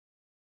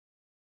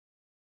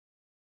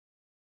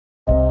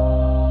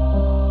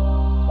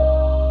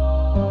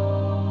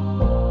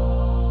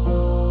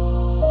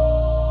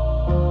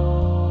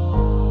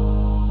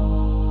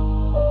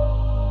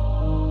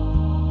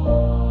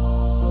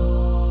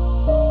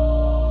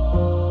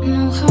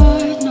No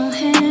heart, no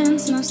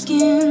hands, no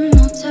skin,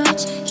 no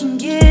touch can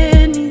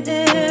get me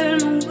there,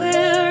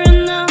 nowhere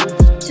enough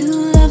to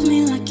love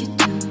me like you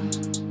do.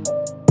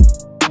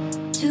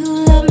 To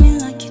love me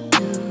like you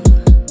do.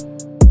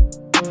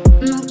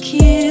 No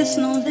kiss,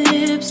 no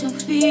lips, no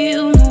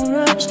feel, no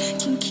rush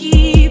can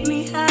keep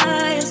me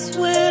high. I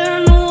swear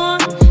no one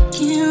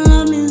can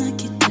love me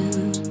like you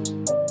do.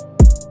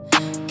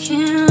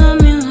 Can't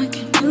love me like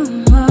you do.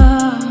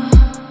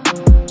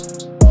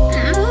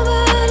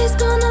 Nobody's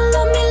gonna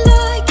love me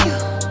like you.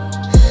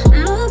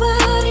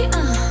 Nobody,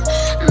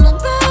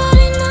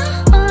 nobody,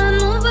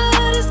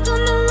 nobody's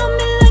gonna love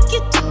me like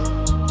you do.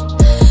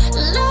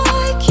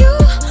 Like you,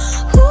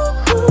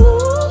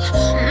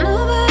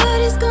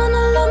 nobody's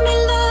gonna love me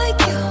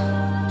like you.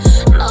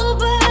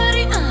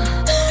 Nobody,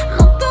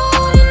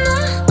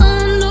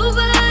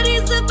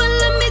 nobody's ever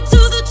led me to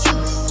the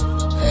truth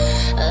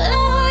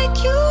like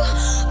you.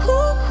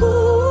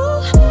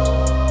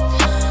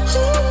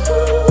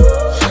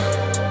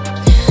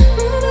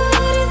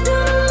 Nobody's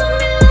gonna love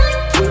me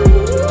like you.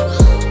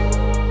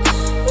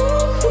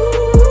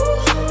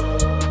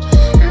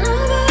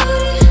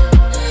 Nobody.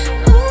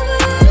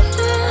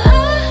 I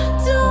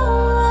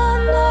don't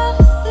want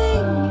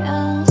nothing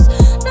else.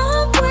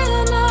 Not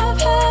when I've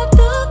had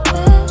the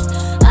best.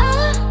 I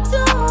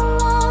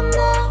don't want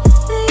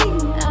nothing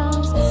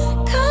else.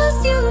 'Cause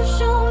you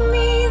show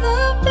me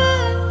the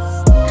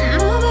best.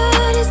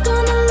 Nobody's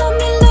gonna love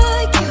me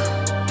like you.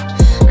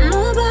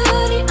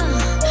 Nobody,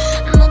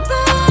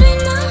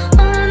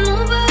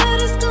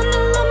 nobody's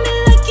gonna love me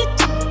like you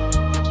do.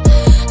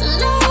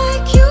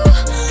 Like you,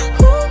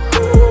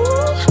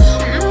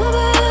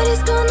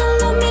 nobody's gonna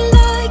love me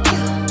like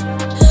you.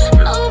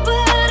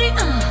 Nobody,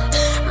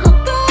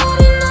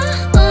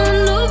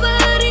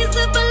 nobody's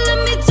ever led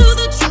me to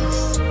the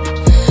truth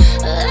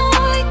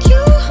like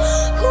you.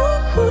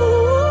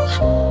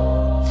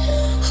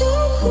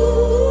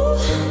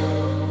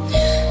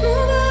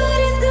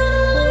 Nobody's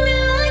gonna love me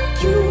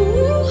like you.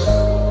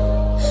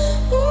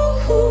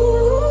 Nobody.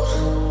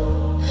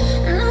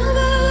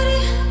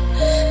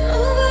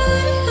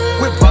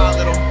 We're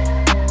volatile.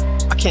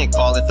 I can't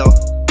call it though.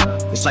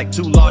 It's like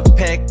too large a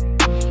peg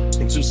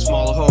and too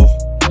small a hole.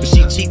 But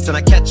she cheats and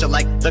I catch her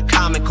like the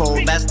common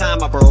cold. Last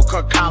time I broke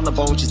her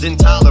collarbone, she's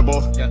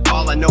intolerable.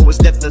 All I know is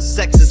that the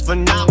sex is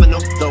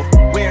phenomenal. Though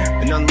we're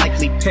an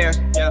unlikely pair,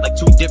 like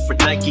two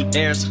different Nike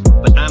Airs.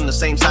 But I'm the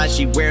same size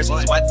she wears, so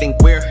I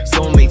think we're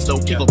soulmates. Though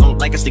people don't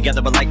like us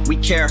together, but like we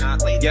care.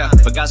 Yeah,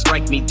 but God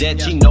strike me dead,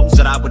 she knows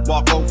that I would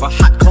walk over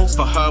hot coals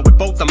for her with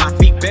both of my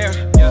feet bare.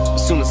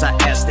 As soon as I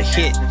ask to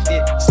hit,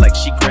 it's like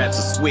she grabs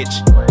a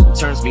switch and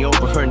turns me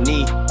over her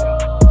knee.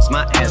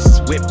 My ass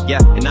is whipped,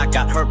 yeah, and I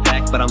got her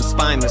back, but I'm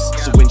spineless.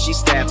 So when she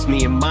stabs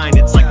me in mine,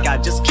 it's like I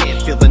just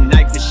can't feel the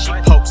knife as she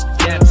pokes,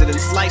 dabs it and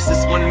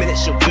slices. 1 minute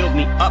she'll build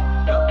me up,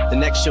 the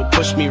next she'll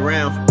push me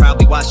around.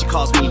 Probably why she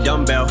calls me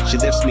dumbbell. She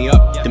lifts me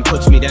up, then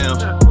puts me down,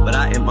 but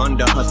I am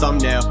under her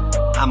thumbnail.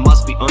 I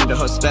must be under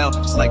her spell.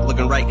 It's like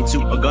looking right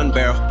into a gun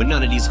barrel, but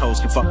none of these hoes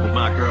can fuck with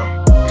my girl.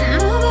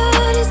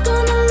 Nobody's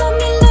gonna love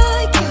me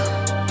like you.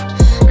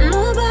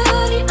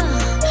 Nobody,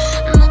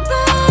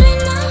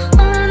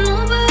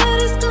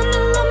 nobody's gonna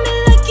love me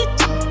like you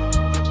do.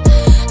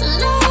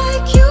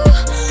 Like you,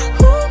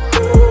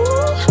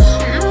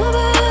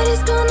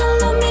 nobody's gonna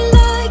love me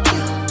like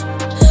you.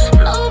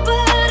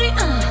 Nobody,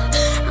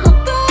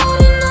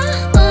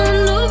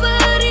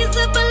 nobody's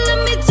ever led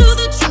me to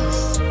the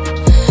truth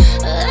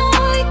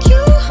like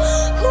you.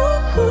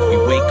 We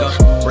wake up,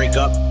 break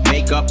up,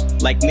 make up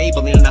like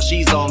Maybelline. Now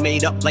she's all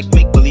made up like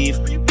make-believe.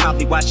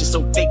 Probably why she's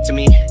so fake to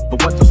me.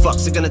 But what the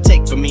fuck's it gonna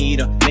take for me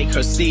to make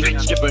her see?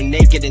 Strip her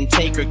naked and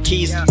take her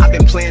keys. I've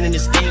been planning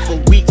this day for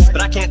weeks,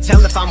 but I can't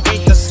tell if I'm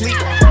awake or asleep,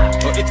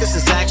 or if this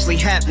is actually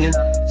happening.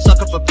 Suck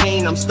up a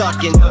pain I'm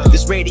stuck in,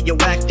 this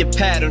radioactive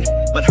pattern.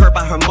 But her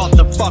by her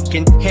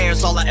motherfucking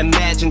hair's all I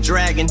imagine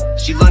dragging.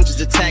 She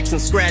lunges, attacks,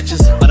 and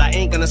scratches, but I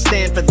ain't gonna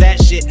stand for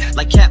that shit.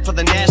 Like Cap for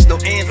the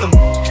national anthem.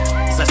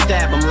 As I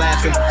stab, I'm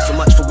laughing. So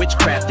much for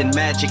witchcraft and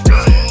magic.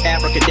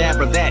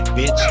 Abracadabra that,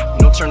 bitch.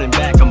 No turning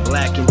back, I'm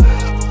blacking.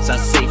 As I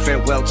say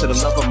farewell to the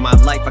love of my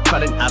life, I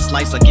cut it, I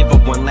slice, I give her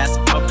one last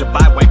hug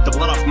goodbye. Wipe the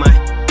blood off my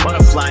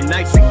butterfly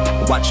knife.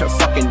 Watch her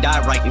fucking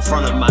die right in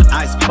front of my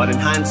eyes. But in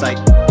hindsight,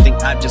 I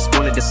think I just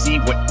wanted to see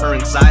what her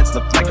insides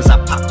look like as I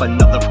pop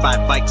another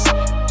 5 bikes.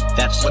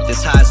 That's what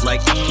this high's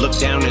like. Look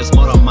down, there's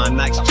mud on my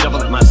nights.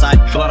 Shovel at my side,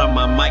 blood on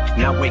my mic.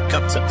 Now wake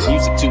up to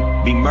music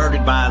to be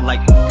murdered by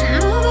like.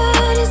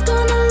 Nobody's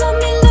gonna